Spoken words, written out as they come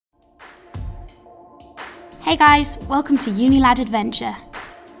Hey guys, welcome to Unilad Adventure.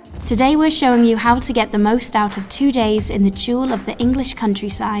 Today we're showing you how to get the most out of 2 days in the jewel of the English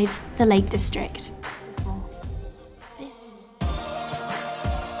countryside, the Lake District.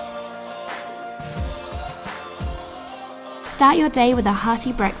 Start your day with a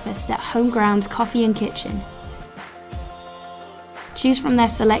hearty breakfast at Homeground Coffee and Kitchen. Choose from their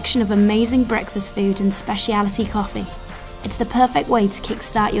selection of amazing breakfast food and specialty coffee. It's the perfect way to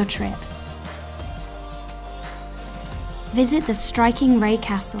kickstart your trip. Visit the striking Ray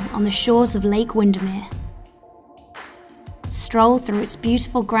Castle on the shores of Lake Windermere. Stroll through its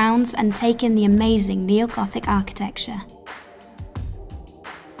beautiful grounds and take in the amazing neo-Gothic architecture.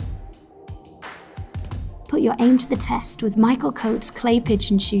 Put your aim to the test with Michael Coates' clay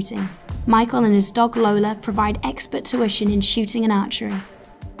pigeon shooting. Michael and his dog Lola provide expert tuition in shooting and archery.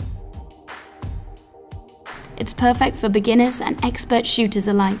 It's perfect for beginners and expert shooters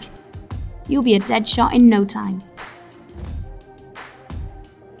alike. You'll be a dead shot in no time.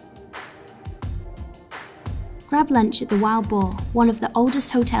 Grab lunch at the Wild Boar, one of the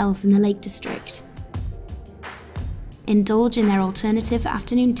oldest hotels in the Lake District. Indulge in their alternative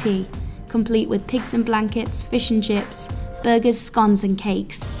afternoon tea, complete with pigs and blankets, fish and chips, burgers, scones and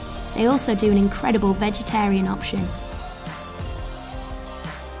cakes. They also do an incredible vegetarian option.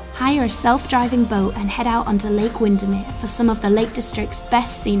 Hire a self-driving boat and head out onto Lake Windermere for some of the Lake District's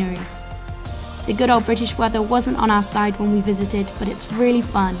best scenery. The good old British weather wasn't on our side when we visited, but it's really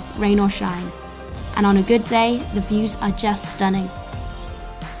fun, rain or shine. And on a good day, the views are just stunning.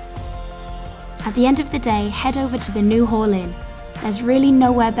 At the end of the day, head over to the New Hall Inn. There's really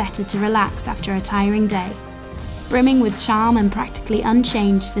nowhere better to relax after a tiring day. Brimming with charm and practically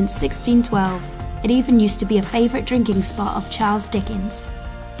unchanged since 1612, it even used to be a favourite drinking spot of Charles Dickens.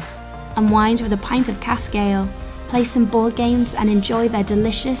 Unwind with a pint of cask ale, play some board games and enjoy their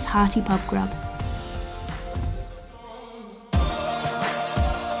delicious hearty pub grub.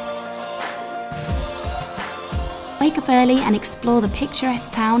 Wake up early and explore the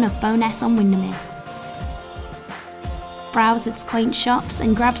picturesque town of Bowness on Windermere. Browse its quaint shops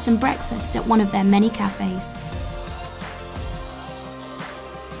and grab some breakfast at one of their many cafes.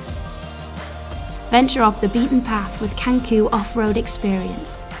 Venture off the beaten path with Cancun off-road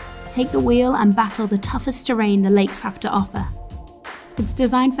experience. Take the wheel and battle the toughest terrain the lakes have to offer. It's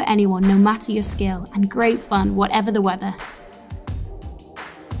designed for anyone, no matter your skill, and great fun whatever the weather.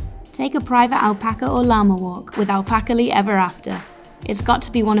 Take a private alpaca or llama walk with Alpacally Ever After. It's got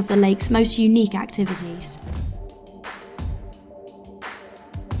to be one of the lake's most unique activities.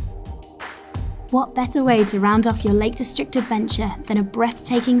 What better way to round off your Lake District adventure than a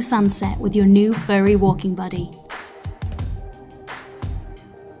breathtaking sunset with your new furry walking buddy?